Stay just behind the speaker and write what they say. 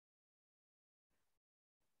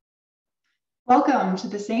Welcome to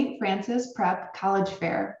the St. Francis Prep College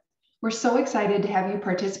Fair. We're so excited to have you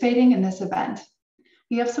participating in this event.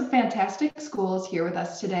 We have some fantastic schools here with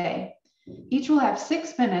us today. Each will have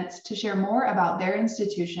 6 minutes to share more about their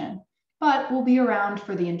institution, but we'll be around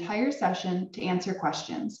for the entire session to answer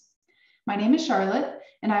questions. My name is Charlotte,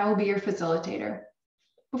 and I will be your facilitator.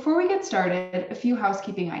 Before we get started, a few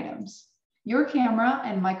housekeeping items. Your camera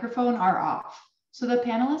and microphone are off, so the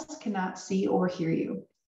panelists cannot see or hear you.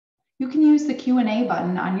 You can use the Q&A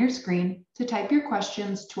button on your screen to type your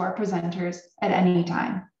questions to our presenters at any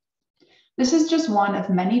time. This is just one of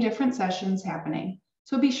many different sessions happening,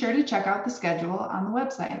 so be sure to check out the schedule on the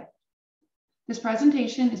website. This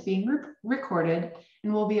presentation is being recorded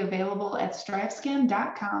and will be available at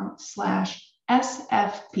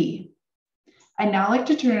strivescan.com/SFP. I'd now like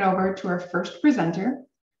to turn it over to our first presenter,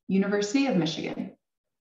 University of Michigan.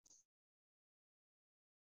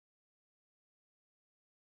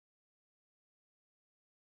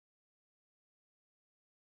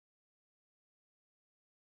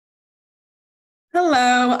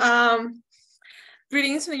 Hello,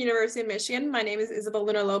 greetings from the University of Michigan. My name is Isabel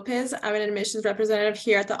Luna Lopez. I'm an admissions representative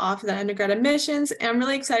here at the Office of Undergrad Admissions, and I'm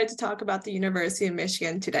really excited to talk about the University of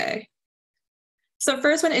Michigan today. So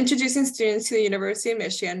first, when introducing students to the University of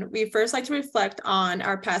Michigan, we first like to reflect on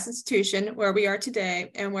our past institution, where we are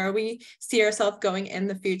today, and where we see ourselves going in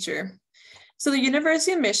the future. So the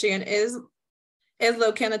University of Michigan is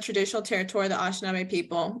located on the traditional territory of the Anishinaabe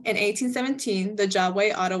people. In 1817, the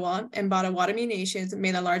Ojibwe, Ottawa, and Potawatomi nations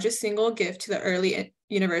made the largest single gift to the early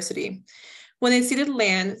university when they ceded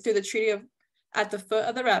land through the treaty at the foot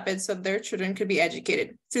of the rapids so their children could be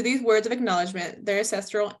educated. Through these words of acknowledgement, their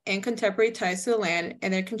ancestral and contemporary ties to the land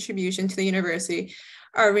and their contribution to the university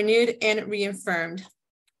are renewed and reaffirmed.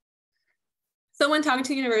 So when talking to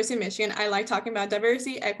the University of Michigan, I like talking about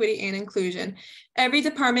diversity, equity, and inclusion. Every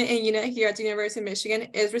department and unit here at the University of Michigan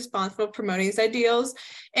is responsible for promoting these ideals.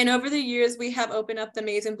 And over the years, we have opened up the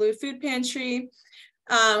Maize and Blue Food Pantry,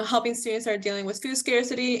 helping students that are dealing with food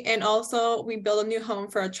scarcity. And also we built a new home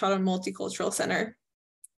for our Charter Multicultural Center.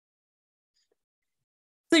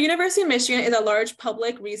 The University of Michigan is a large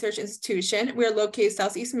public research institution. We are located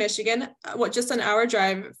Southeast Michigan, just an hour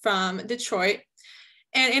drive from Detroit.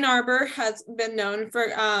 And Ann Arbor has been known for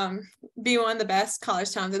being one of the best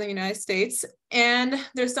college towns in the United States. And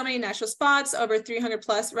there's so many natural spots, over 300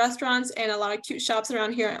 plus restaurants, and a lot of cute shops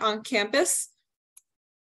around here on campus.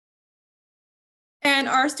 And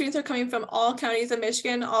our students are coming from all counties of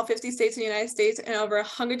Michigan, all 50 states in the United States, and over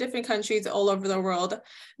 100 different countries all over the world.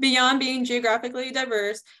 Beyond being geographically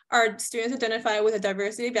diverse, our students identify with a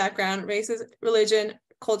diversity of background, races, religion,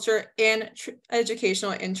 culture, and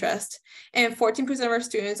educational interest. And 14% of our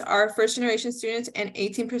students are first-generation students, and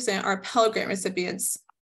 18% are Pell Grant recipients.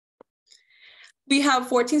 We have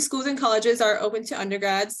 14 schools and colleges that are open to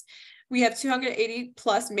undergrads. We have 280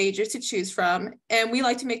 plus majors to choose from, and we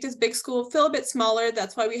like to make this big school feel a bit smaller.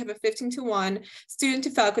 That's why we have a 15-to-1 student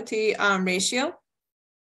to faculty ratio.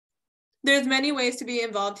 There's many ways to be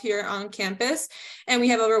involved here on campus, and we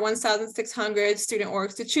have over 1,600 student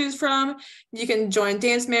orgs to choose from. You can join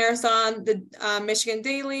Dance Marathon, the Michigan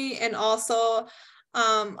Daily, and also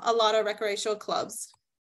a lot of recreational clubs.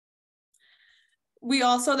 We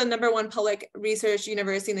also the #1 public research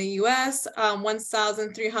university in the US.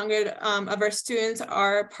 1,300 of our students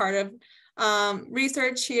are part of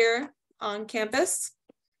research here on campus.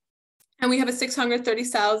 And we have a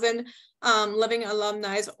 630,000 living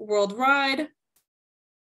alumni worldwide.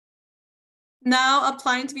 Now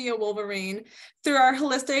applying to be a Wolverine. Through our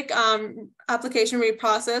holistic application review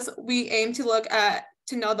process, we aim to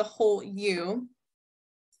know the whole you.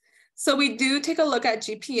 So we do take a look at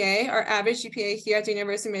GPA. Our average GPA here at the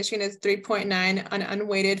University of Michigan is 3.9 on an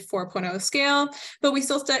unweighted 4.0 scale, but we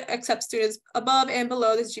still accept students above and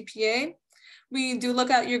below this GPA. We do look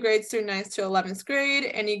at your grades through 9th to 11th grade.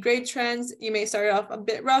 Any grade trends, you may start off a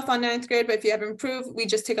bit rough on 9th grade, but if you have improved, we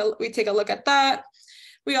take a look at that.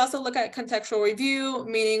 We also look at contextual review,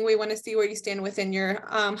 meaning we want to see where you stand within your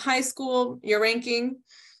high school, your ranking.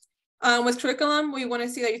 With curriculum, we want to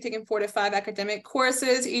see that you're taking 4 to 5 academic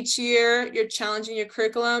courses each year. You're challenging your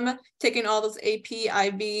curriculum, taking all those AP,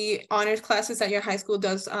 IB, honors classes that your high school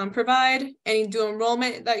does provide, any dual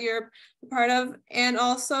enrollment that you're part of. And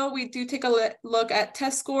also we do take a look at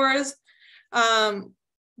test scores.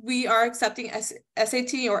 We are accepting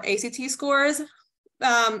SAT or ACT scores.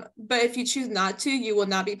 But if you choose not to, you will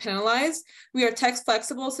not be penalized. We are text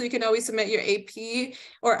flexible, so you can always submit your AP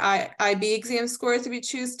or IB exam scores if you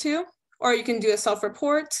choose to, or you can do a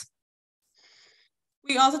self-report.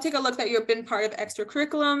 We also take a look that you've been part of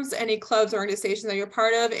extracurriculums, any clubs or organizations that you're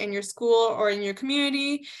part of in your school or in your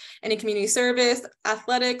community, any community service,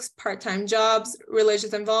 athletics, part-time jobs,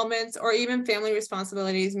 religious involvements, or even family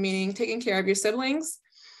responsibilities, meaning taking care of your siblings.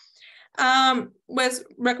 With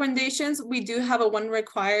recommendations, we do have a one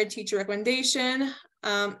required teacher recommendation,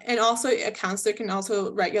 and also a counselor can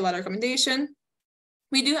also write your letter of recommendation.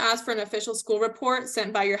 We do ask for an official school report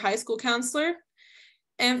sent by your high school counselor.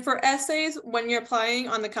 And for essays, when you're applying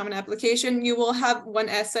on the common application, you will have one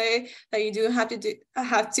essay that you do have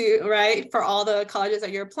to write for all the colleges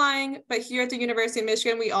that you're applying. But here at the University of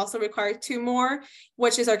Michigan, we also require 2 more,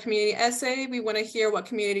 which is our community essay. We want to hear what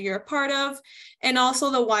community you're a part of, and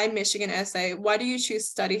also the Why Michigan essay. Why do you choose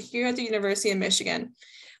to study here at the University of Michigan?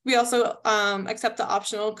 We also accept the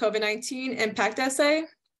optional COVID-19 impact essay.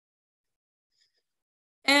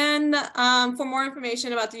 And for more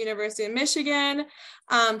information about the University of Michigan,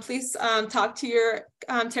 please talk to your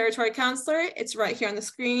territory counselor. It's right here on the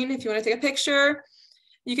screen if you want to take a picture.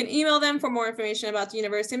 You can email them for more information about the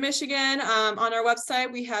University of Michigan. On our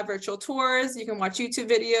website, we have virtual tours. You can watch YouTube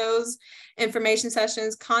videos, information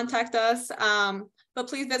sessions, contact us. But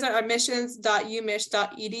please visit our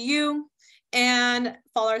admissions.umich.edu and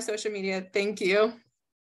follow our social media. Thank you.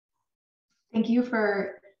 Thank you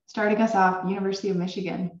for starting us off, University of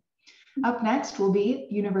Michigan. Up next will be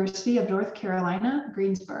University of North Carolina,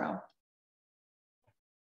 Greensboro.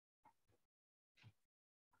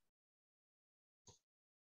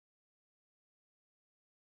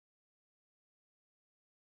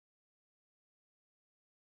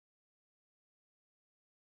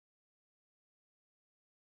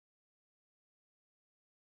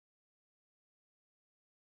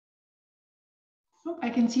 Oh, I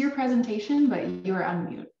can see your presentation, but you are on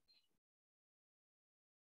mute.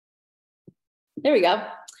 There we go.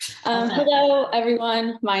 Hello,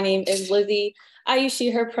 everyone. My name is Lizzie. I use she,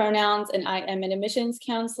 her pronouns, and I am an admissions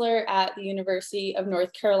counselor at the University of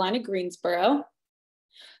North Carolina, Greensboro.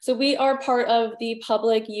 So we are part of the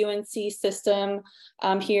public UNC system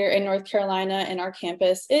here in North Carolina, and our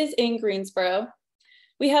campus is in Greensboro.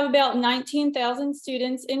 We have about 19,000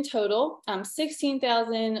 students in total,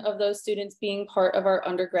 16,000 of those students being part of our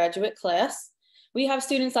undergraduate class. We have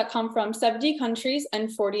students that come from 70 countries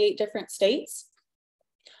and 48 different states.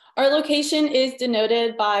 Our location is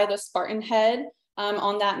denoted by the Spartan head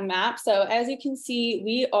on that map. So as you can see,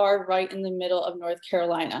 we are right in the middle of North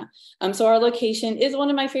Carolina. So our location is one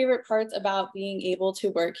of my favorite parts about being able to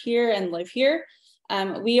work here and live here.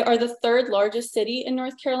 We are the 3rd largest city in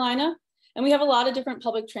North Carolina, and we have a lot of different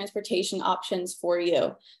public transportation options for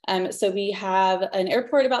you. So we have an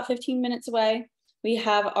airport about 15 minutes away. We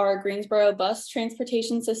have our Greensboro bus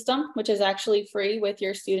transportation system, which is actually free with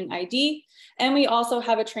your student ID. And we also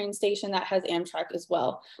have a train station that has Amtrak as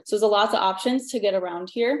well. So there's lots of options to get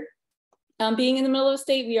around here. Being in the middle of the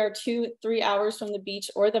state, we are 2-3 hours from the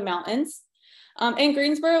beach or the mountains. And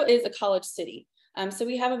Greensboro is a college city. So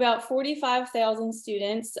we have about 45,000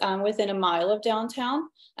 students within a mile of downtown.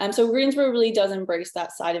 So Greensboro really does embrace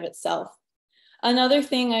that side of itself. Another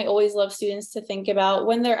thing I always love students to think about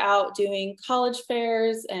when they're out doing college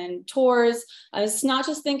fairs and tours is not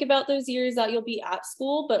just think about those years that you'll be at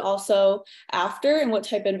school, but also after and what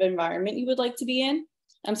type of environment you would like to be in.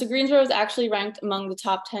 So Greensboro is actually ranked among the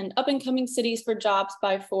top 10 up-and-coming cities for jobs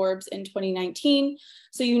by Forbes in 2019.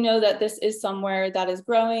 So you know that this is somewhere that is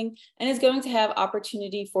growing and is going to have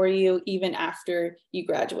opportunity for you even after you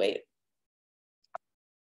graduate.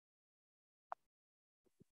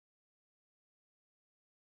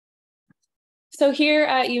 So here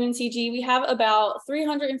at UNCG, we have about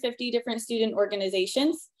 350 different student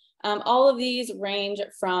organizations. All of these range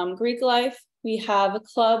from Greek life. We have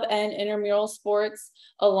club and intramural sports,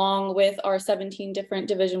 along with our 17 different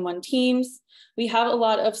Division I teams. We have a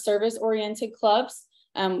lot of service-oriented clubs.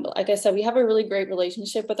 Like I said, we have a really great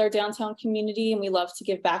relationship with our downtown community, and we love to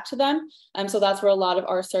give back to them. So that's where a lot of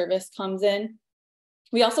our service comes in.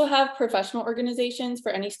 We also have professional organizations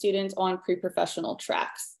for any students on pre-professional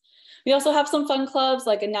tracks. We also have some fun clubs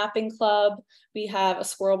like a napping club. We have a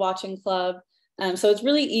squirrel watching club. So it's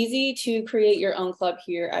really easy to create your own club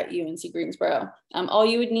here at UNC Greensboro. All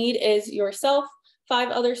you would need is yourself, 5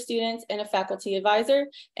 other students, and a faculty advisor,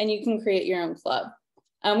 and you can create your own club.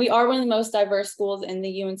 We are one of the most diverse schools in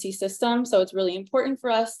the UNC system, so it's really important for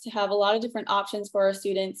us to have a lot of different options for our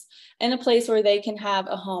students and a place where they can have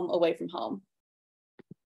a home away from home.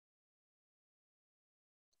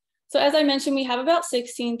 So as I mentioned, we have about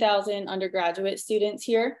 16,000 undergraduate students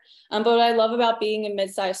here. But what I love about being a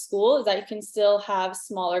mid-sized school is that you can still have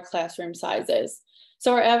smaller classroom sizes.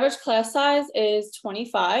 So our average class size is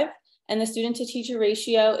 25, and the student to teacher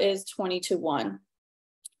ratio is 20 to 1.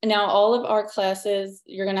 Now, all of our classes,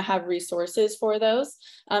 you're going to have resources for those.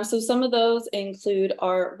 So some of those include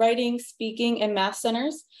our writing, speaking, and math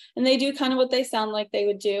centers, and they do kind of what they sound like they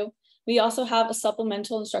would do. We also have a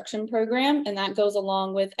supplemental instruction program, and that goes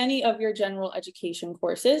along with any of your general education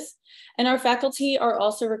courses. And our faculty are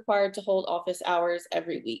also required to hold office hours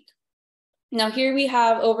every week. Now here we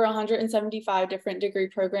have over 175 different degree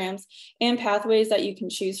programs and pathways that you can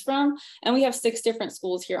choose from, and we have 6 different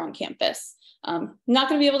schools here on campus. Not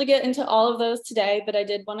going to be able to get into all of those today, but I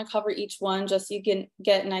did want to cover each one just so you can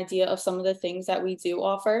get an idea of some of the things that we do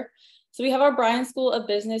offer. So we have our Bryan School of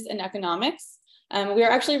Business and Economics. We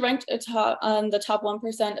are actually ranked on the top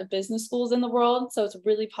 1% of business schools in the world, so it's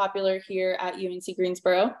really popular here at UNC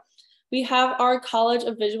Greensboro. We have our College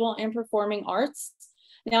of Visual and Performing Arts.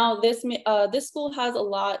 Now, this school has a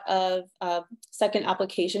lot of second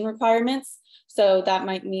application requirements. So that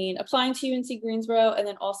might mean applying to UNC Greensboro and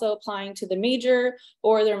then also applying to the major,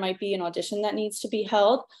 or there might be an audition that needs to be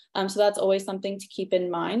held. So that's always something to keep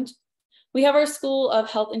in mind. We have our School of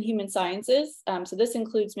Health and Human Sciences. So this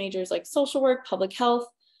includes majors like social work, public health,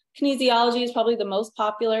 kinesiology is probably the most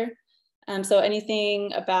popular. So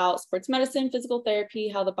anything about sports medicine, physical therapy,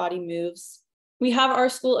 how the body moves. We have our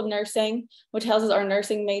School of Nursing, which houses our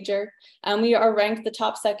nursing major. We are ranked the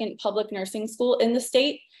top 2nd public nursing school in the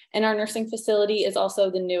state, and our nursing facility is also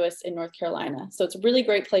the newest in North Carolina. So it's a really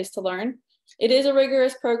great place to learn. It is a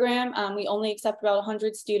rigorous program. We only accept about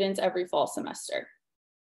 100 students every fall semester.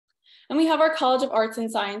 And we have our College of Arts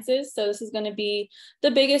and Sciences. So this is going to be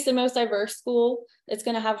the biggest and most diverse school. It's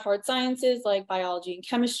going to have hard sciences like biology and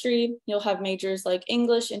chemistry. You'll have majors like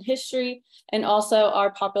English and history, and also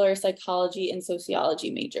our popular psychology and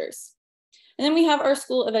sociology majors. And then we have our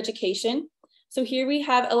School of Education. So here we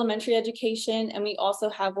have elementary education, and we also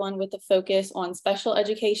have one with a focus on special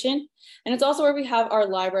education. And it's also where we have our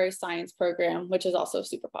library science program, which is also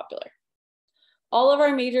super popular. All of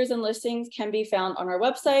our majors and listings can be found on our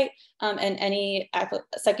website, and any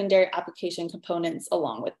secondary application components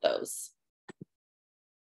along with those.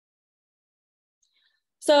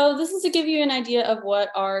 So this is to give you an idea of what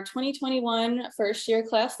our 2021 first year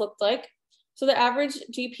class looked like. So the average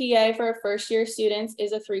GPA for our first year students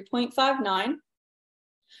is a 3.59.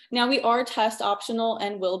 Now we are test optional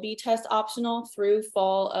and will be test optional through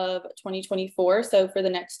fall of 2024, so for the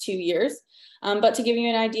next 2 years. But to give you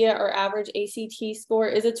an idea, our average ACT score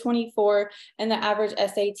is a 24 and the average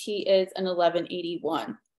SAT is an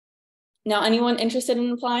 1181. Now, anyone interested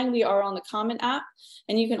in applying, we are on the Common App,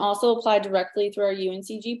 and you can also apply directly through our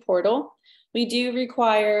UNCG portal. We do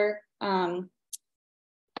require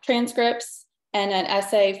transcripts and an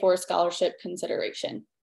essay for scholarship consideration.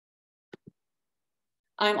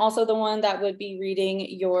 I'm also the one that would be reading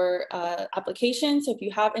your application. So if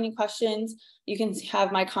you have any questions, you can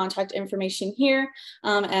have my contact information here,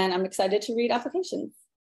 and I'm excited to read applications.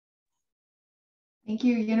 Thank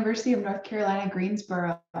you, University of North Carolina,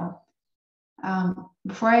 Greensboro.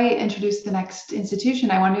 Before I introduce the next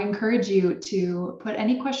institution, I want to encourage you to put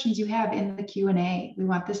any questions you have in the Q&A. We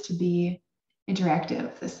want this to be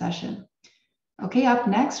interactive, this session. Okay, up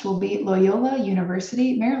next will be Loyola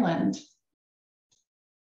University, Maryland.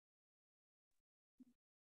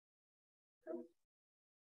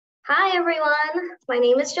 Hi, everyone. My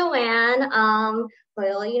name is Joanne,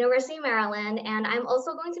 Loyola University, Maryland, and I'm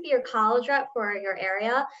also going to be your college rep for your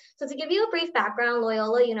area. So to give you a brief background,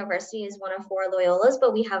 Loyola University is one of 4 Loyolas,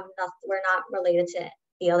 but we're not related to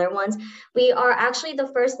the other ones. We are actually the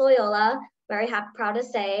first Loyola, very proud to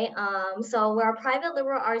say. So we're a private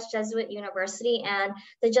liberal arts Jesuit university, and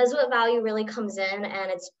the Jesuit value really comes in,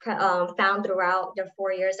 and it's found throughout the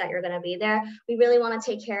 4 years that you're going to be there. We really want to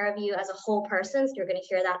take care of you as a whole person. So you're going to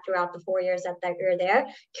hear that throughout the 4 years that you're there.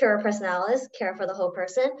 Cura personalis, care for the whole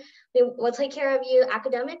person. We will take care of you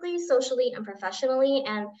academically, socially, and professionally.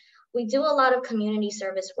 And we do a lot of community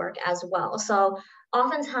service work as well. So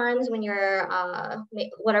oftentimes when you're,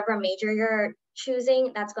 whatever major you're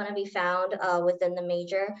choosing, that's going to be found within the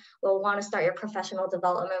major. We'll want to start your professional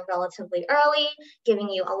development relatively early, giving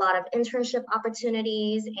you a lot of internship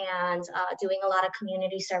opportunities and doing a lot of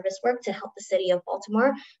community service work to help the city of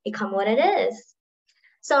Baltimore become what it is.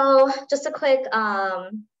 So just a quick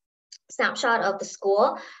snapshot of the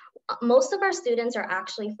school. Most of our students are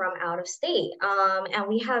actually from out of state, and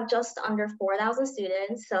we have just under 4,000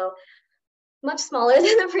 students. So much smaller than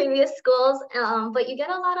the previous schools, but you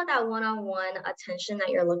get a lot of that one-on-one attention that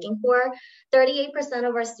you're looking for. 38%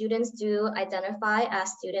 of our students do identify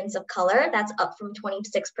as students of color. That's up from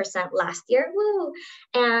 26% last year. Woo!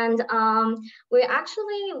 And we're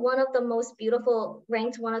actually ranked one of the most beautiful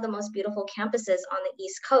campuses on the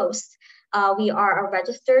East Coast. We are a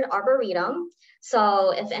registered arboretum.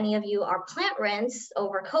 So if any of you are plant rents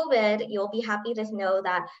over COVID, you'll be happy to know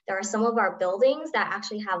that there are some of our buildings that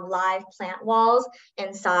actually have live plant walls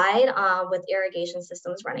inside with irrigation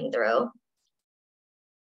systems running through.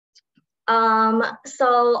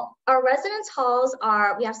 So our residence halls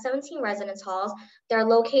we have 17 residence halls. They're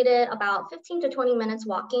located about 15 to 20 minutes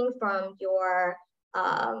walking from your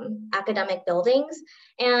academic buildings.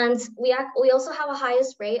 And we also have a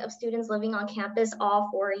highest rate of students living on campus all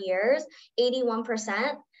 4 years,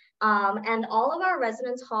 81%. And all of our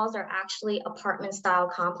residence halls are actually apartment style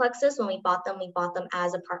complexes. When we bought them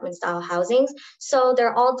as apartment style housings. So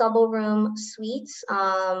they're all double room suites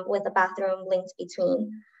with a bathroom linked between.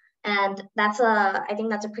 And I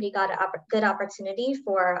think that's a pretty good opportunity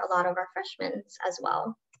for a lot of our freshmen as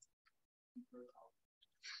well.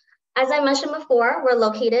 As I mentioned before, we're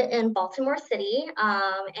located in Baltimore City.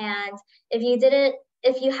 And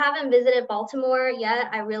if you haven't visited Baltimore yet,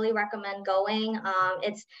 I really recommend going.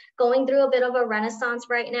 It's going through a bit of a renaissance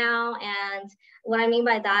right now. And what I mean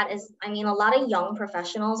by that is, a lot of young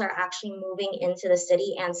professionals are actually moving into the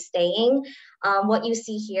city and staying. What you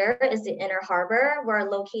see here is the Inner Harbor. We're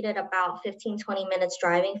located about 15, 20 minutes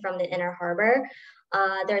driving from the Inner Harbor.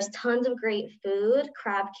 There's tons of great food,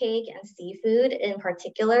 crab cake and seafood in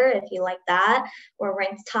particular, if you like that. We're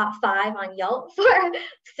ranked top 5 on Yelp for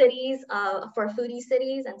cities, for foodie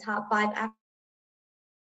cities, and top 5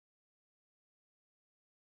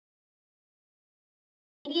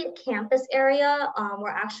 immediate campus area. We're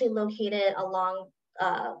actually located along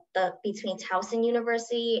between Towson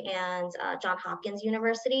University and Johns Hopkins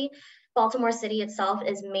University. Baltimore City itself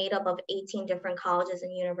is made up of 18 different colleges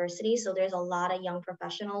and universities, so there's a lot of young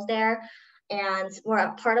professionals there. And we're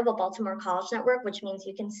a part of a Baltimore College Network, which means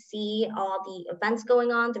you can see all the events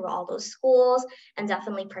going on through all those schools and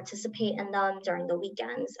definitely participate in them during the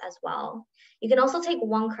weekends as well. You can also take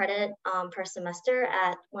 1 credit per semester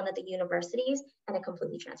at one of the universities, and it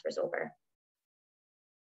completely transfers over.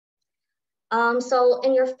 So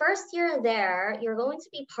in your first year there, you're going to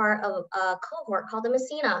be part of a cohort called the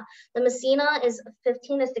Messina. The Messina is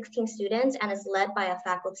 15 to 16 students and is led by a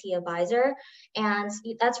faculty advisor. And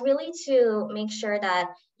that's really to make sure that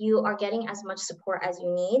you are getting as much support as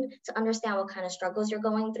you need to understand what kind of struggles you're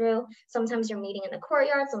going through. Sometimes you're meeting in the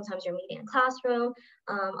courtyard, sometimes you're meeting in classroom,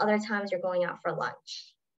 other times you're going out for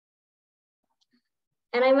lunch.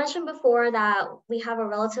 And I mentioned before that we have a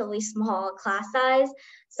relatively small class size.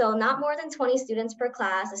 So not more than 20 students per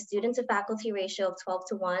class, a student to faculty ratio of 12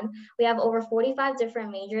 to 1. We have over 45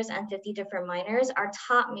 different majors and 50 different minors. Our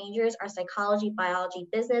top majors are psychology, biology,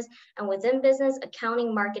 business, and within business,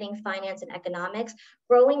 accounting, marketing, finance, and economics.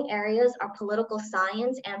 Growing areas are political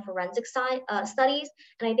science and forensic studies.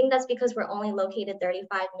 And I think that's because we're only located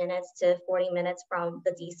 35 minutes to 40 minutes from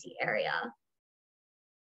the DC area.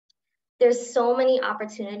 There's so many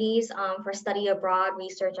opportunities for study abroad,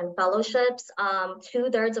 research, and fellowships.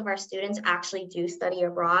 2/3 of our students actually do study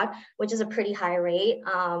abroad, which is a pretty high rate.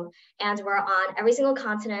 And we're on every single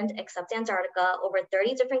continent except Antarctica, over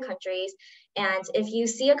 30 different countries. And if you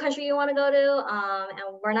see a country you want to go to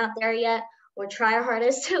and we're not there yet, we'll try our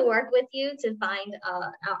hardest to work with you to find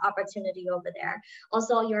an opportunity over there.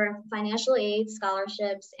 Also, your financial aid,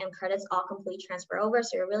 scholarships, and credits all completely transfer over,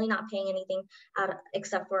 so you're really not paying anything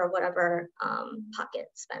except for whatever pocket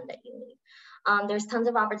spend that you need. There's tons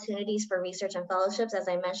of opportunities for research and fellowships. As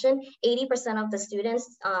I mentioned, 80% of the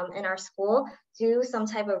students in our school do some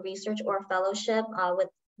type of research or fellowship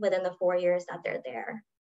within the 4 years that they're there.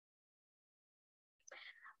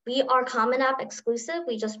 We are Common App exclusive.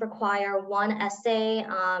 We just require 1 essay,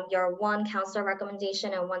 your 1 counselor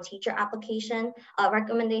recommendation, and 1 teacher application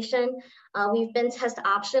recommendation. We've been test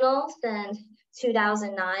optional since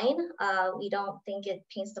 2009. We don't think it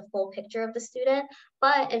paints the full picture of the student,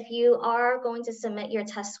 but if you are going to submit your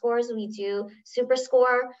test scores, we do super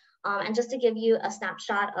score. And just to give you a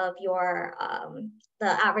snapshot of your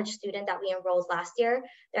the average student that we enrolled last year,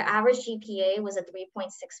 their average GPA was a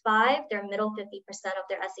 3.65. Their middle 50% of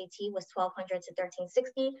their SAT was 1200 to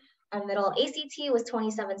 1360, and middle ACT was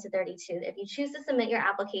 27 to 32. If you choose to submit your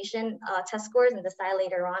application test scores and decide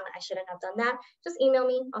later on I shouldn't have done that, just email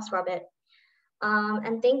me, I'll scrub it.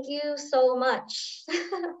 And thank you so much.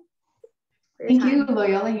 Thank you,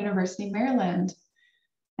 Loyola University, Maryland.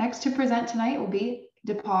 Next to present tonight will be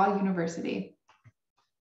Depauw University.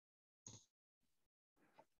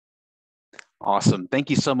 Awesome.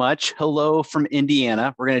 Thank you so much. Hello from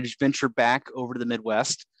Indiana. We're going to just venture back over to the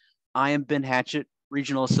Midwest. I am Ben Hatchett,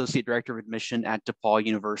 Regional Associate Director of Admission at Depauw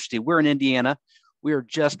University. We're in Indiana. We are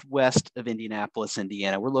just west of Indianapolis,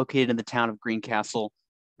 Indiana. We're located in the town of Greencastle,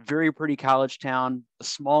 Very pretty college town, a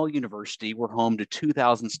small university. We're home to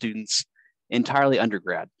 2,000 students, entirely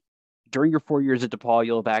undergrad. During your 4 years at DePauw,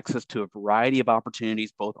 you'll have access to a variety of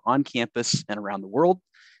opportunities, both on campus and around the world.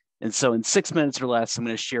 And so in 6 minutes or less, I'm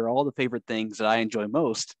going to share all the favorite things that I enjoy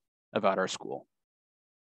most about our school.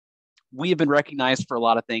 We have been recognized for a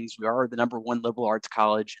lot of things. We are the #1 liberal arts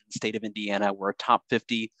college in the state of Indiana. We're a top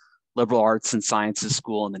 50 liberal arts and sciences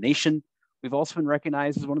school in the nation. We've also been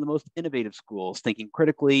recognized as one of the most innovative schools, thinking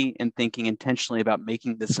critically and thinking intentionally about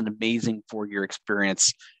making this an amazing 4-year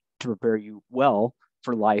experience to prepare you well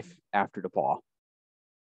for life after DePauw.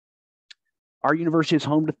 Our university is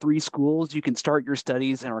home to 3 schools. You can start your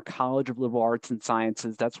studies in our College of Liberal Arts and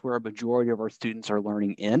Sciences. That's where a majority of our students are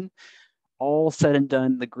learning in. All said and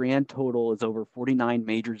done, the grand total is over 49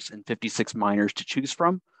 majors and 56 minors to choose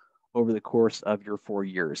from over the course of your 4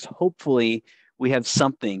 years. Hopefully, we have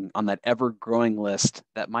something on that ever-growing list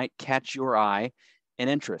that might catch your eye and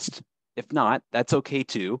interest. If not, that's okay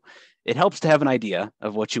too. It helps to have an idea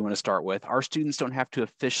of what you want to start with. Our students don't have to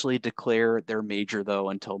officially declare their major, though,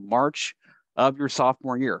 until March of your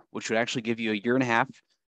sophomore year, which would actually give you a year and a half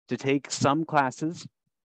to take some classes.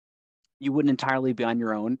 You wouldn't entirely be on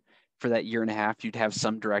your own for that year and a half. You'd have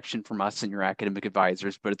some direction from us and your academic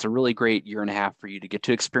advisors, but it's a really great year and a half for you to get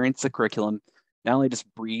to experience the curriculum, not only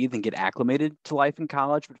just breathe and get acclimated to life in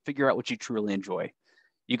college, but figure out what you truly enjoy.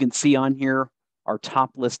 You can see on here our top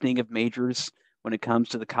listing of majors when it comes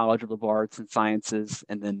to the College of Liberal Arts and Sciences.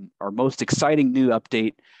 And then our most exciting new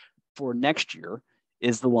update for next year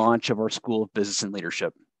is the launch of our School of Business and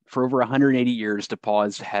Leadership. For over 180 years, DePauw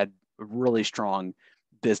has had a really strong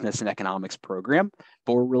business and economics program,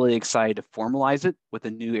 but we're really excited to formalize it with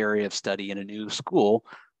a new area of study and a new school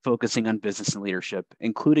focusing on business and leadership,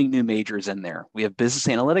 including new majors in there. We have business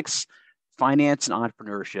analytics, finance, and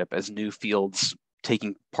entrepreneurship as new fields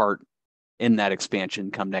taking part in that expansion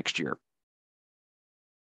come next year.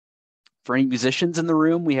 For any musicians in the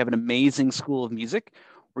room, we have an amazing School of Music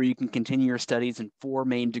where you can continue your studies in 4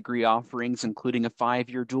 main degree offerings, including a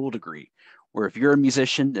 5-year dual degree, where if you're a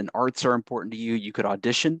musician and arts are important to you, you could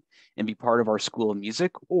audition and be part of our School of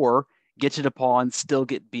Music, or get to DePauw and still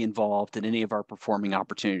be involved in any of our performing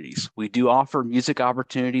opportunities. We do offer music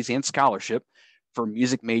opportunities and scholarship for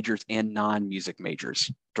music majors and non-music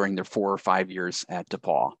majors during their 4 or 5 years at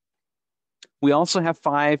DePauw. We also have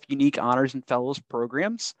 5 unique honors and fellows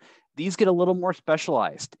programs. These get a little more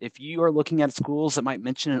specialized. If you are looking at schools that might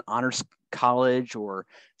mention an honors college or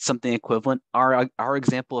something equivalent, our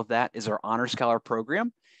example of that is our Honor Scholar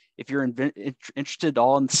program. If you're interested at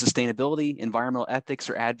all in sustainability, environmental ethics,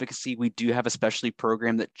 or advocacy, we do have a specialty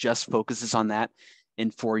program that just focuses on that in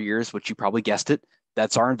 4 years, which you probably guessed it.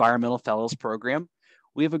 That's our Environmental Fellows program.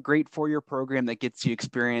 We have a great 4-year program that gets you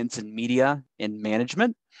experience in media and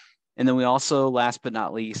management. And then we also, last but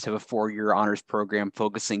not least, have a 4-year honors program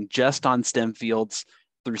focusing just on STEM fields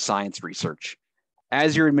through science research.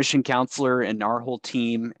 As your admission counselor and our whole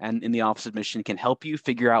team and in the Office of Admission can help you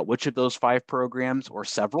figure out which of those 5 programs or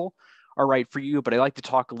several are right for you, but I like to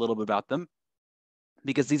talk a little bit about them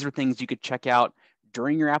because these are things you could check out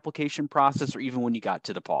during your application process or even when you got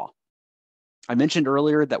to DePauw. I mentioned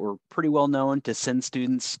earlier that we're pretty well known to send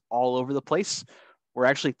students all over the place. We're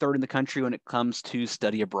actually 3rd in the country when it comes to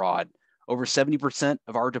study abroad. Over 70%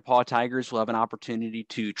 of our DePauw Tigers will have an opportunity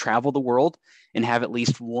to travel the world and have at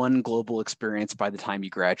least one global experience by the time you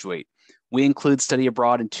graduate. We include study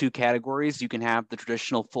abroad in 2 categories. You can have the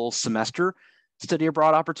traditional full semester study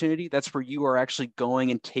abroad opportunity. That's where you are actually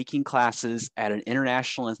going and taking classes at an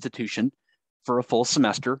international institution for a full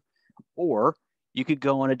semester, or you could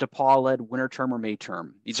go on a DePauw-led winter term or May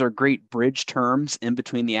term. These are great bridge terms in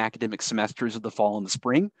between the academic semesters of the fall and the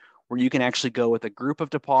spring, where you can actually go with a group of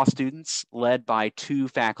DePauw students led by 2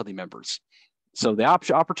 faculty members. So the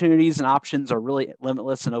opportunities and options are really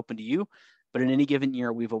limitless and open to you, but in any given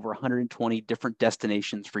year, we have over 120 different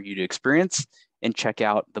destinations for you to experience and check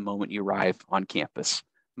out the moment you arrive on campus.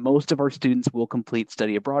 Most of our students will complete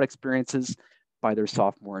study abroad experiences by their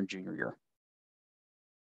sophomore and junior year.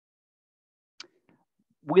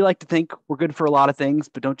 We like to think we're good for a lot of things,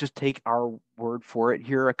 but don't just take our word for it.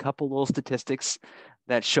 Here are a couple little statistics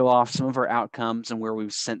that show off some of our outcomes and where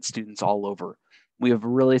we've sent students all over. We have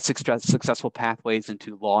really successful pathways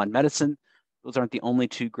into law and medicine. Those aren't the only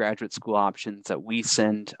 2 graduate school options that we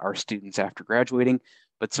send our students after graduating,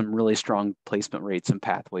 but some really strong placement rates and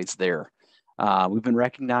pathways there. We've been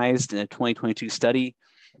recognized in a 2022 study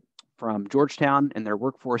from Georgetown and their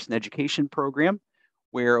Workforce and Education program,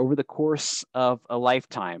 where over the course of a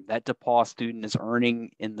lifetime, that DePauw student is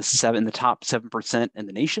earning in the top 7% in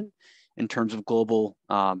the nation in terms of global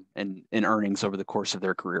and earnings over the course of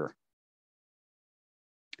their career.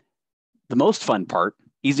 the most fun part,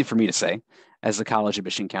 easy for me to say, as the college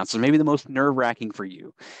admission counselor, maybe the most nerve-wracking for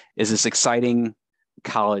you, is this exciting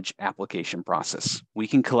college application process. We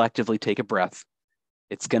can collectively take a breath.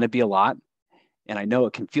 It's going to be a lot, and I know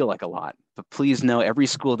it can feel like a lot, but please know every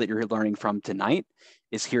school that you're learning from tonight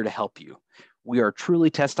is here to help you. We are truly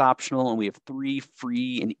test optional, and we have 3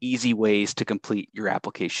 free and easy ways to complete your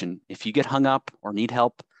application. If you get hung up or need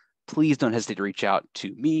help, please don't hesitate to reach out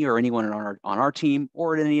to me or anyone on our team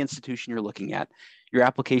or at any institution you're looking at. Your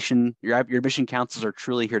application, your admission counselors are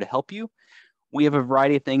truly here to help you. We have a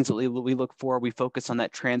variety of things that we look for. We focus on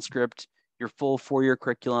that transcript, your full 4-year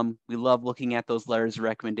curriculum. We love looking at those letters of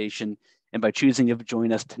recommendation. And by choosing to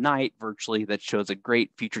join us tonight virtually, that shows a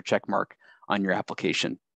great future check mark on your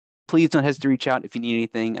application. Please don't hesitate to reach out if you need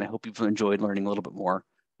anything, and I hope you've enjoyed learning a little bit more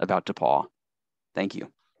about Depauw. Thank you.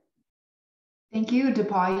 Thank you,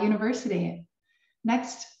 Depauw University.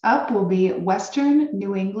 Next up will be Western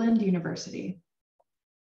New England University.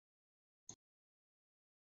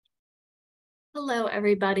 Hello,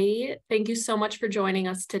 everybody. Thank you so much for joining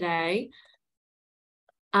us today.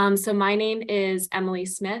 So my name is Emily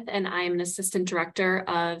Smith, and I am an Assistant Director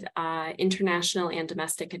of International and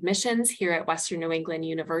Domestic Admissions here at Western New England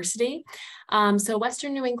University. So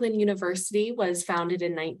Western New England University was founded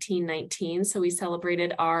in 1919, so we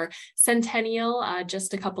celebrated our centennial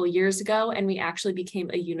just a couple years ago, and we actually became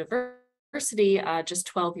a university just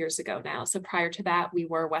 12 years ago now. So prior to that, we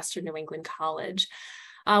were Western New England College.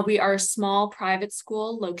 We are a small private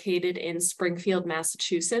school located in Springfield,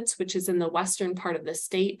 Massachusetts, which is in the western part of the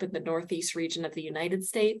state, but the northeast region of the United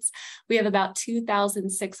States. We have about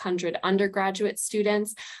 2,600 undergraduate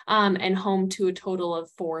students and home to a total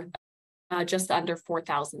of just under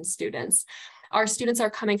 4,000 students. Our students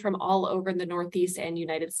are coming from all over the Northeast and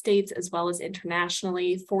United States, as well as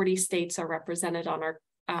internationally. 40 states are represented on our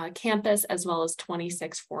campus, as well as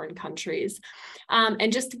 26 foreign countries.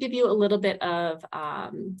 And just to give you a little bit of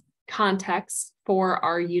context for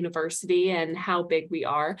our university and how big we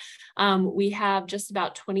are, we have just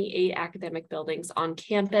about 28 academic buildings on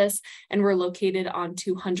campus, and we're located on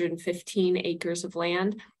 215 acres of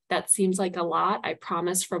land. That seems like a lot. I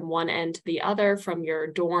promise, from one end to the other, from your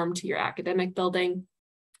dorm to your academic building,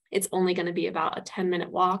 it's only going to be about a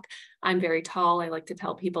 10-minute walk. I'm very tall. I like to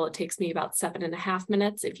tell people it takes me about 7.5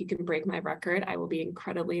 minutes. If you can break my record, I will be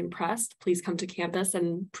incredibly impressed. Please come to campus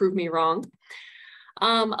and prove me wrong.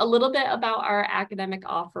 A little bit about our academic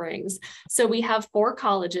offerings. So we have 4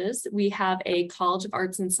 colleges. We have a College of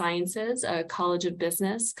Arts and Sciences, a College of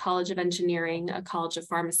Business, College of Engineering, a College of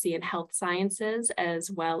Pharmacy and Health Sciences,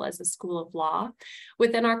 as well as a School of Law.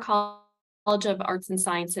 Within our College of Arts and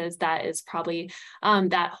Sciences, that is probably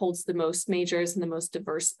that holds the most majors and the most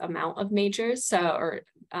diverse amount of majors,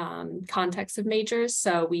 context of majors.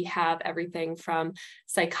 So we have everything from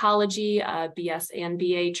psychology, BS and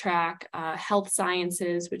BA track, health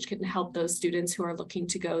sciences, which can help those students who are looking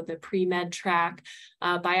to go the pre-med track,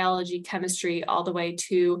 biology, chemistry, all the way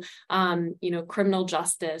to criminal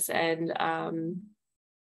justice and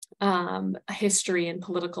history and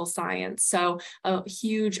political science. So a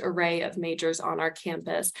huge array of majors on our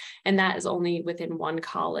campus, and that is only within one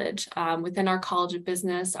college. Within our College of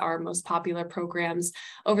Business, our most popular programs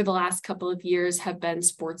over the last couple of years have been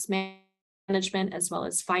sports management as well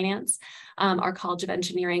as finance. Our College of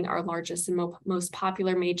Engineering, our largest and most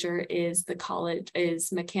popular major is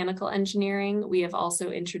mechanical engineering. We have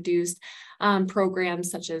also introduced programs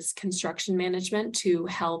such as construction management to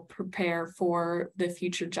help prepare for the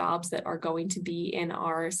future jobs that are going to be in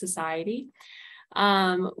our society.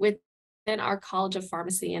 Within our College of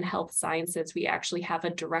Pharmacy and Health Sciences, we actually have a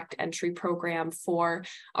direct entry program for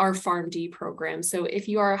our PharmD program. So if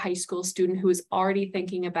you are a high school student who is already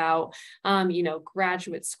thinking about,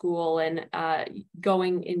 graduate school and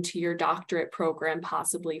going into your doctorate program,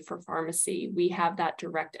 possibly for pharmacy, we have that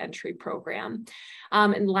direct entry program.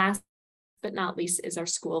 And last but not least is our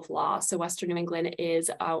School of Law. So Western New England is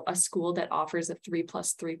a school that offers a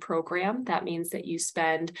 3+3 program. That means that you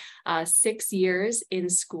spend 6 years in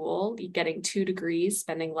school, getting 2 degrees,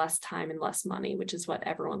 spending less time and less money, which is what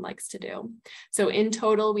everyone likes to do. So in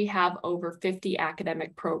total, we have over 50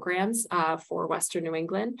 academic programs for Western New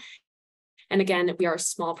England. And again, we are a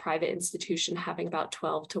small private institution having about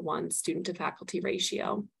 12-to-1 student to faculty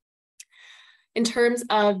ratio. In terms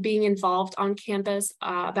of being involved on campus,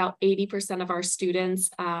 about 80% of our students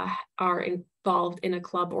are involved in a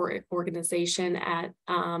club or organization at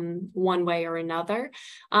one way or another.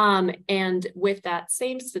 And with that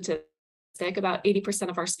same statistic, statistic, about 80%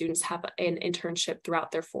 of our students have an internship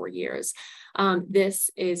throughout their 4 years. This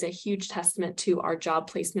is a huge testament to our job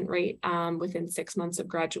placement rate. Within 6 months of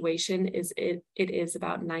graduation, it is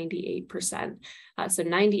about 98%. So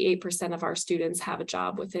 98% of our students have a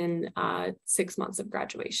job within 6 months of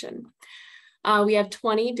graduation. We have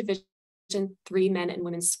 20 Division III men and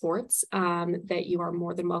women's sports that you are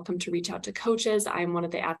more than welcome to reach out to coaches. I'm one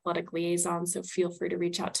of the athletic liaisons, so feel free to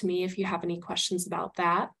reach out to me if you have any questions about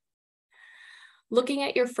that. Looking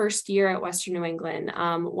at your first year at Western New England,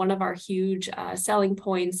 one of our huge selling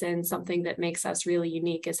points and something that makes us really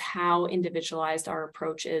unique is how individualized our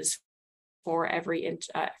approach is for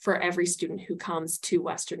every student who comes to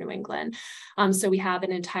Western New England. So we have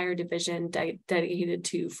an entire division dedicated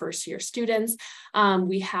to first year students.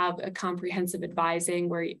 We have a comprehensive advising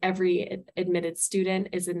where every admitted student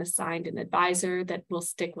is assigned an advisor that will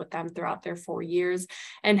stick with them throughout their 4 years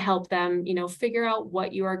and help them, figure out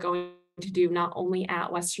what you are going to do not only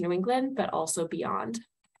at Western New England, but also beyond.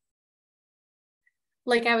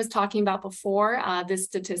 Like I was talking about before, this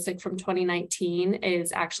statistic from 2019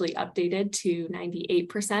 is actually updated to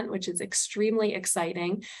 98%, which is extremely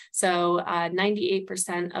exciting. So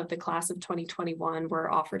 98% of the class of 2021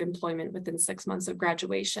 were offered employment within 6 months of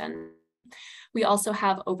graduation. We also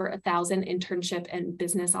have over 1,000 internship and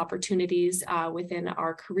business opportunities within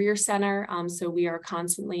our career center. So we are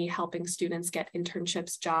constantly helping students get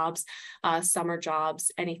internships, jobs, summer jobs,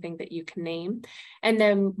 anything that you can name. And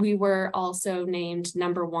then we were also named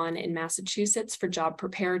 #1 in Massachusetts for job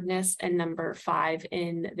preparedness and #5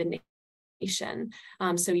 in the nation.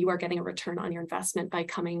 So you are getting a return on your investment by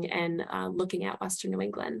coming and looking at Western New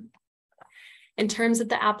England. In terms of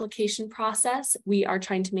the application process, we are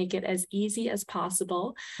trying to make it as easy as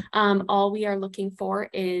possible. All we are looking for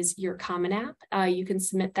is your Common App. You can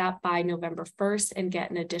submit that by November 1st and get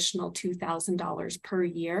an additional $2,000 per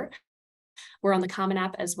year. We're on the Common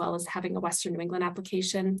App as well as having a Western New England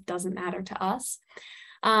application, doesn't matter to us.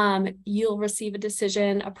 You'll receive a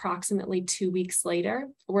decision approximately 2 weeks later.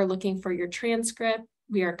 We're looking for your transcript.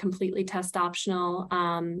 We are completely test optional,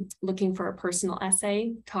 looking for a personal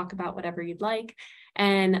essay, talk about whatever you'd like,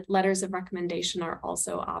 and letters of recommendation are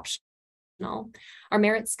also optional. Our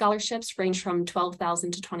merit scholarships range from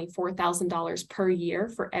 $12,000 to $24,000 per year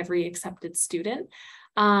for every accepted student.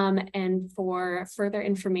 And for further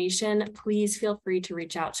information, please feel free to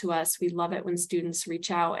reach out to us. We love it when students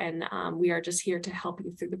reach out, and we are just here to help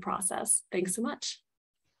you through the process. Thanks so much.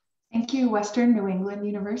 Thank you, Western New England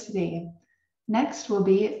University. Next will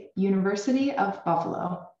be University of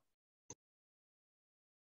Buffalo.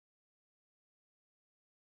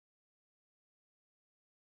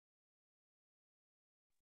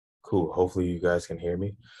 Cool. Hopefully you guys can hear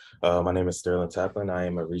me. My name is Sterling Taplin. I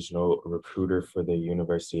am a regional recruiter for the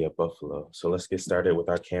University of Buffalo. So let's get started with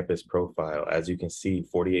our campus profile. As you can see,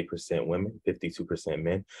 48% women, 52%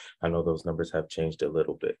 men. I know those numbers have changed a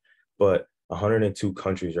little bit, but 102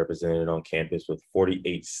 countries represented on campus with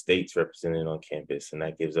 48 states represented on campus. And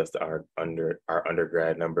that gives us our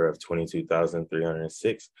undergrad number of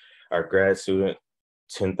 22,306. Our grad student,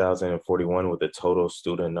 10,041, with a total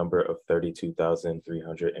student number of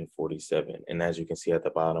 32,347. And as you can see at the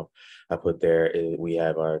bottom, I put there, we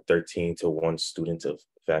have our 13:1 student to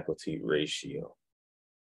faculty ratio.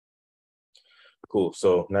 Cool.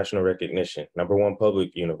 So national recognition, #1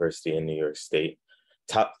 public university in New York State.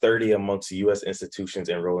 Top 30 amongst U.S. institutions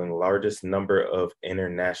enrolling largest number of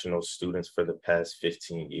international students for the past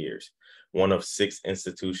 15 years. One of 6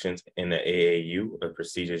 institutions in the AAU, a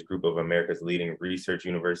prestigious group of America's leading research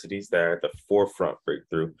universities that are at the forefront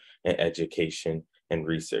breakthrough in education and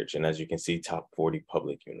research. And as you can see, top 40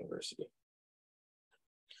 public university.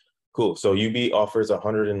 Cool. So UB offers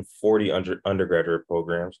 140 undergraduate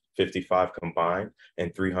programs, 55 combined,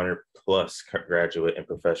 and 300 plus graduate and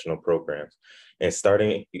professional programs. And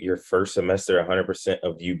starting your first semester, 100%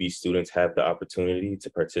 of UB students have the opportunity to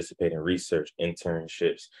participate in research,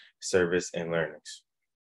 internships, service, and learnings.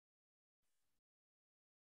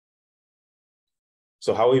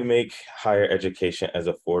 So how we make higher education as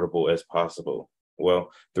affordable as possible?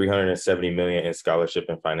 Well, $370 million in scholarship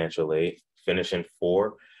and financial aid, finishing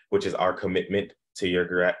 4, which is our commitment to your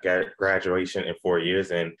graduation in 4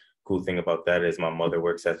 years. And cool thing about that is my mother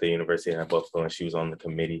works at the University of Buffalo and she was on the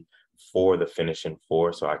committee for the finishing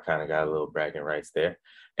 4. So I kind of got a little bragging rights there.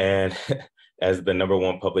 And as the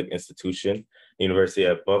 #1 public institution, University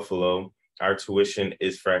of Buffalo, our tuition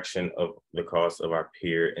is fraction of the cost of our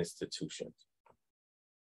peer institutions.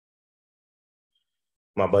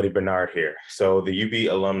 my buddy Bernard here. So the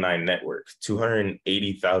UB Alumni Network,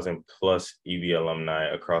 280,000 plus UB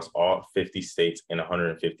alumni across all 50 states and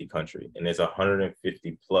 150 countries. And there's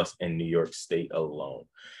 150 plus in New York State alone.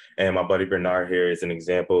 And my buddy Bernard here is an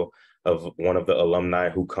example of one of the alumni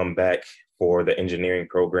who come back for the engineering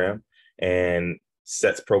program and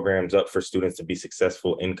sets programs up for students to be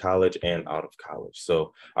successful in college and out of college.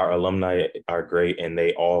 So our alumni are great, and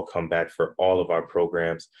they all come back for all of our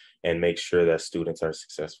programs and make sure that students are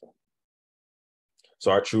successful.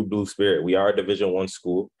 So our True Blue Spirit, we are a Division I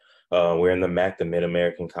school. We're in the MAC, the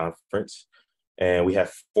Mid-American Conference, and we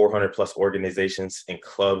have 400 plus organizations and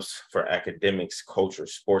clubs for academics, culture,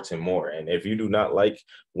 sports, and more. And if you do not like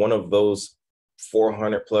one of those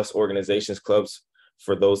 400 plus organizations, clubs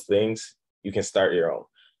for those things, you can start your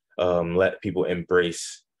own. Let people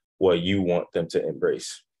embrace what you want them to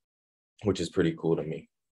embrace, which is pretty cool to me.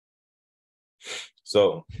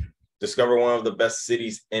 So discover one of the best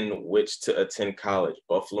cities in which to attend college,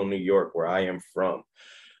 Buffalo, New York, where I am from.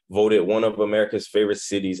 Voted one of America's favorite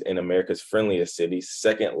cities and America's friendliest cities,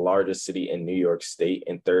 second largest city in New York State,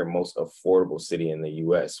 and third most affordable city in the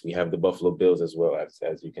US. We have the Buffalo Bills as well,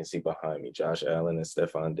 as you can see behind me, Josh Allen and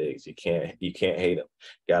Stephon Diggs. You can't hate them,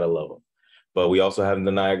 gotta love them. But we also have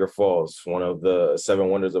the Niagara Falls, one of the 7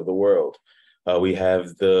 wonders of the world. We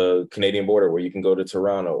have the Canadian border where you can go to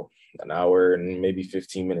Toronto, an hour and maybe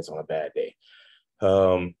 15 minutes on a bad day.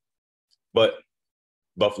 But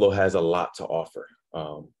Buffalo has a lot to offer.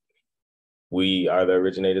 We are the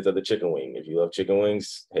originators of the chicken wing. If you love chicken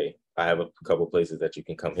wings, hey, I have a couple places that you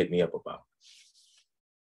can come hit me up about.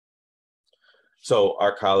 So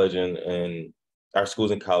our college and our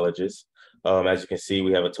schools and colleges, as you can see,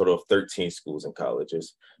 we have a total of 13 schools and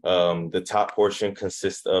colleges. The top portion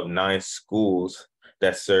consists of 9 schools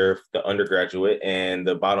that serve the undergraduate, and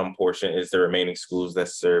the bottom portion is the remaining schools that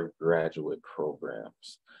serve graduate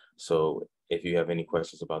programs. So if you have any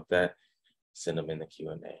questions about that, send them in the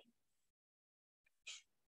Q&A.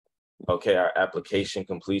 Okay, our application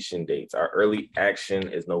completion dates. Our early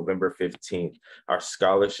action is November 15th. Our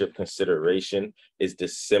scholarship consideration is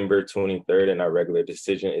December 23rd, and our regular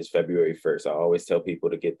decision is February 1st. I always tell people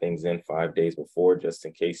to get things in 5 days before, just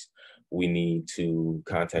in case we need to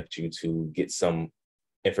contact you to get some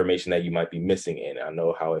information that you might be missing in. I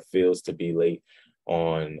know how it feels to be late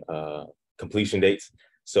on completion dates.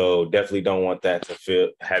 So definitely don't want that to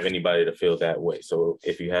have anybody to feel that way. So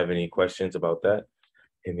if you have any questions about that,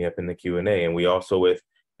 hit me up in the Q&A. And we also, with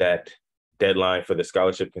that deadline for the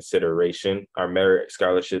scholarship consideration, our merit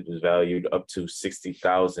scholarship is valued up to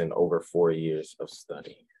 $60,000 over 4 years of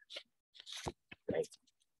study. Thanks.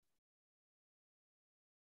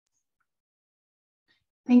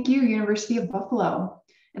 Thank you, University of Buffalo.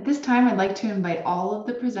 At this time, I'd like to invite all of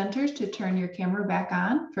the presenters to turn your camera back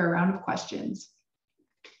on for a round of questions.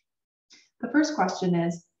 The first question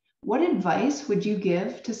is, what advice would you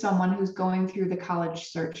give to someone who's going through the college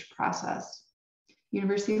search process?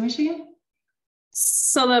 University of Michigan?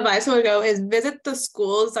 So the advice I would go is visit the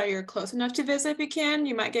schools that you're close enough to visit if you can.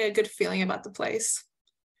 You might get a good feeling about the place.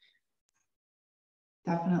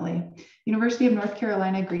 Definitely. University of North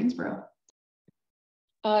Carolina, Greensboro.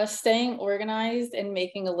 Staying organized and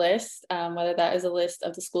making a list, whether that is a list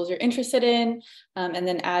of the schools you're interested in, and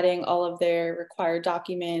then adding all of their required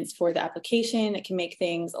documents for the application. It can make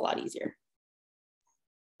things a lot easier.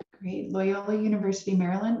 Great. Loyola University,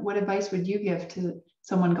 Maryland. What advice would you give to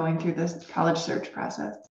someone going through this college search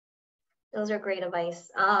process? Those are great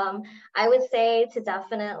advice. I would say to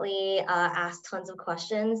definitely ask tons of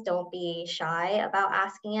questions. Don't be shy about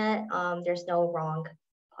asking it. There's no wrong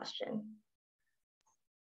question.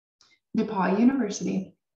 Depauw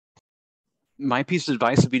University. My piece of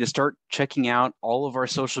advice would be to start checking out all of our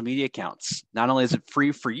social media accounts. Not only is it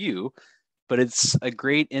free for you, but it's a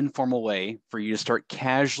great informal way for you to start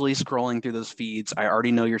casually scrolling through those feeds I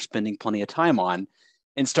already know you're spending plenty of time on,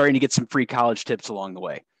 and starting to get some free college tips along the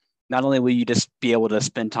way. Not only will you just be able to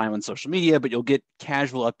spend time on social media, but you'll get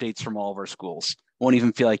casual updates from all of our schools. Won't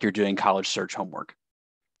even feel like you're doing college search homework.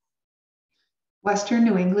 Western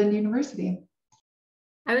New England University.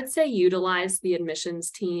 I would say utilize the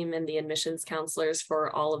admissions team and the admissions counselors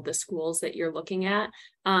for all of the schools that you're looking at.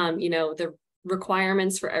 The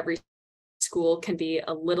requirements for every school can be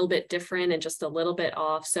a little bit different and just a little bit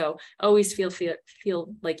off. So always feel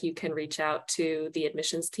like you can reach out to the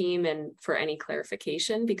admissions team and for any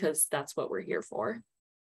clarification, because that's what we're here for.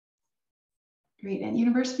 Great. And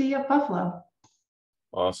University of Buffalo.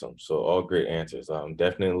 Awesome. So all great answers.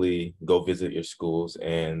 Definitely go visit your schools.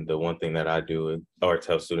 And the one thing that I do or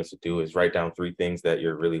tell students to do is write down 3 things that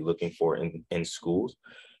you're really looking for in schools.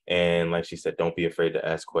 And like she said, don't be afraid to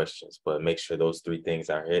ask questions, but make sure those 3 things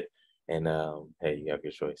are hit. And hey, you have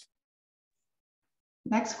your choice.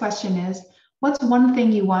 Next question is, what's one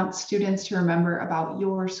thing you want students to remember about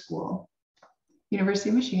your school? University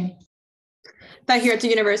of Michigan. That here at the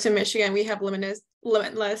University of Michigan, we have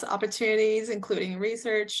limitless opportunities, including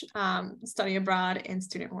research, study abroad, and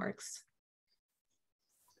student works.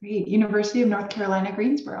 Great. University of North Carolina,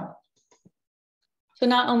 Greensboro. So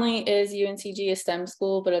not only is UNCG a STEM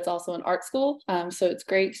school, but it's also an art school. So it's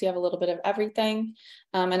great because you have a little bit of everything.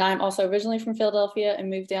 And I'm also originally from Philadelphia and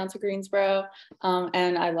moved down to Greensboro.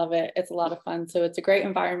 And I love it. It's a lot of fun. So it's a great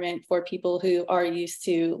environment for people who are used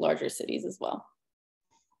to larger cities as well.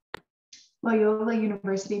 Loyola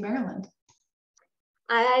University, Maryland.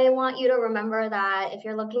 I want you to remember that if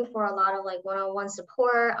you're looking for a lot of like one-on-one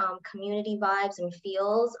support, community vibes and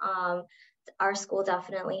feels, our school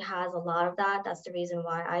definitely has a lot of that. That's the reason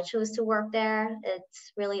why I chose to work there.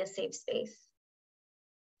 It's really a safe space.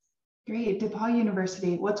 Great. Depauw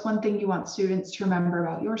University, what's one thing you want students to remember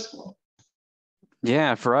about your school?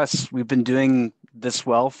 Yeah, for us, we've been doing this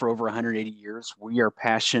well for over 180 years. We are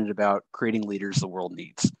passionate about creating leaders the world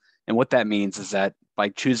needs. And what that means is that by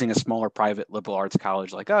choosing a smaller private liberal arts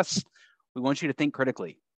college like us, we want you to think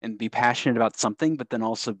critically and be passionate about something, but then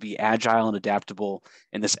also be agile and adaptable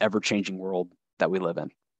in this ever-changing world that we live in.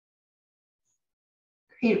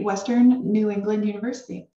 Great. Western New England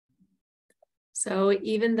University. So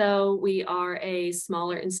even though we are a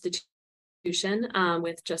smaller institution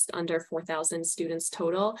with just under 4,000 students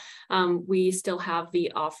total, we still have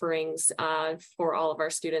the offerings for all of our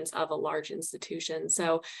students of a large institution.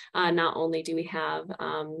 So not only do we have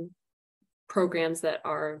programs that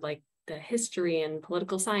are like the history and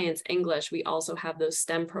political science, English, we also have those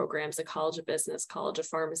STEM programs, the College of Business, College of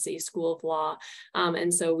Pharmacy, School of Law.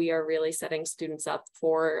 And so we are really setting students up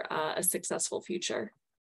for a successful future.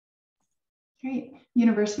 Great.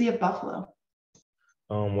 University of Buffalo.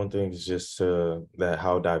 One thing is just that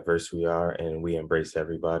how diverse we are, and we embrace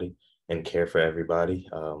everybody and care for everybody.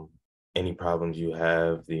 Any problems you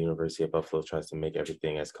have, the University of Buffalo tries to make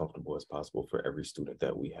everything as comfortable as possible for every student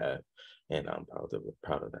that we have. And I'm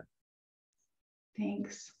proud of that.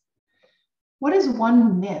 Thanks. What is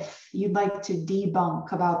one myth you'd like to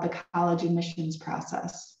debunk about the college admissions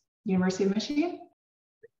process? University of Michigan?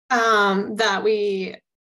 That we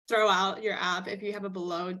throw out your app if you have a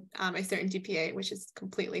below a certain GPA, which is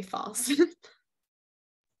completely false.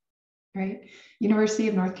 Right. University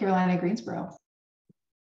of North Carolina, Greensboro.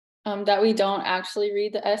 That we don't actually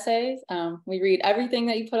read the essays. We read everything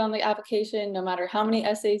that you put on the application, no matter how many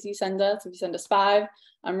essays you send us. If you send us 5,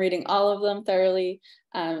 I'm reading all of them thoroughly.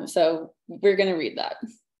 So we're going to read that.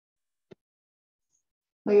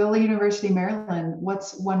 Loyola University, Maryland.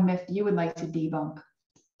 What's one myth you would like to debunk?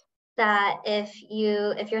 That if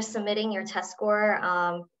you're submitting your test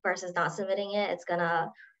score versus not submitting it, it's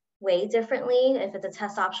gonna weigh differently. If it's a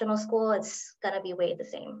test optional school, it's gonna be weighed the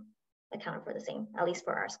same, accounted for the same, at least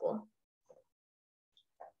for our school.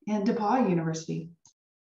 And Depauw University.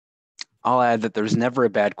 I'll add that there's never a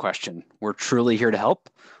bad question. We're truly here to help.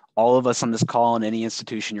 All of us on this call in any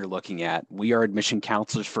institution you're looking at, we are admission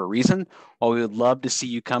counselors for a reason. While we would love to see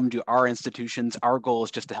you come to our institutions, our goal is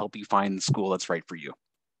just to help you find the school that's right for you.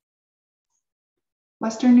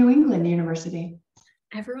 Western New England University.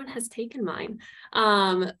 Everyone has taken mine,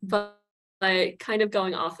 but kind of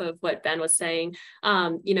going off of what Ben was saying,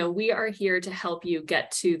 we are here to help you get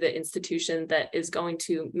to the institution that is going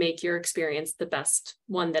to make your experience the best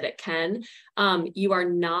one that it can. You are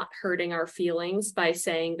not hurting our feelings by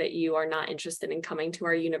saying that you are not interested in coming to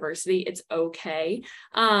our university. It's okay.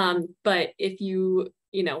 But if you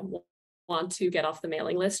want to get off the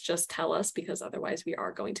mailing list, just tell us, because otherwise we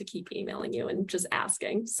are going to keep emailing you and just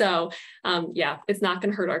asking. So yeah, it's not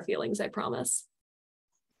going to hurt our feelings, I promise.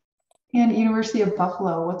 And University of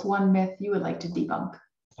Buffalo, what's one myth you would like to debunk?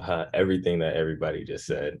 Everything that everybody just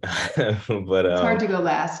said. But it's hard to go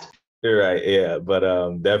last. You're right, yeah, but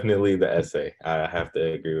definitely the essay. I have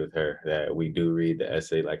to agree with her that we do read the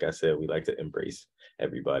essay. Like I said, we like to embrace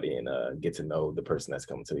everybody and get to know the person that's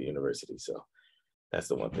coming to the university. So that's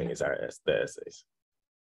the one thing is the essays.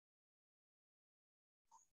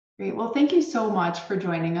 Great. Well, thank you so much for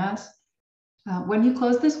joining us. When you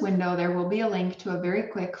close this window, there will be a link to a very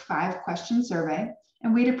quick 5-question survey,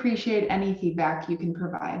 and we'd appreciate any feedback you can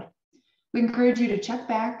provide. We encourage you to check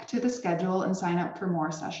back to the schedule and sign up for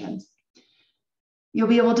more sessions. You'll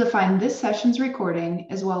be able to find this session's recording,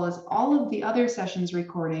 as well as all of the other sessions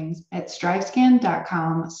recordings at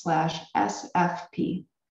strivescan.com/SFP.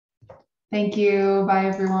 Thank you. Bye,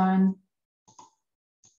 everyone.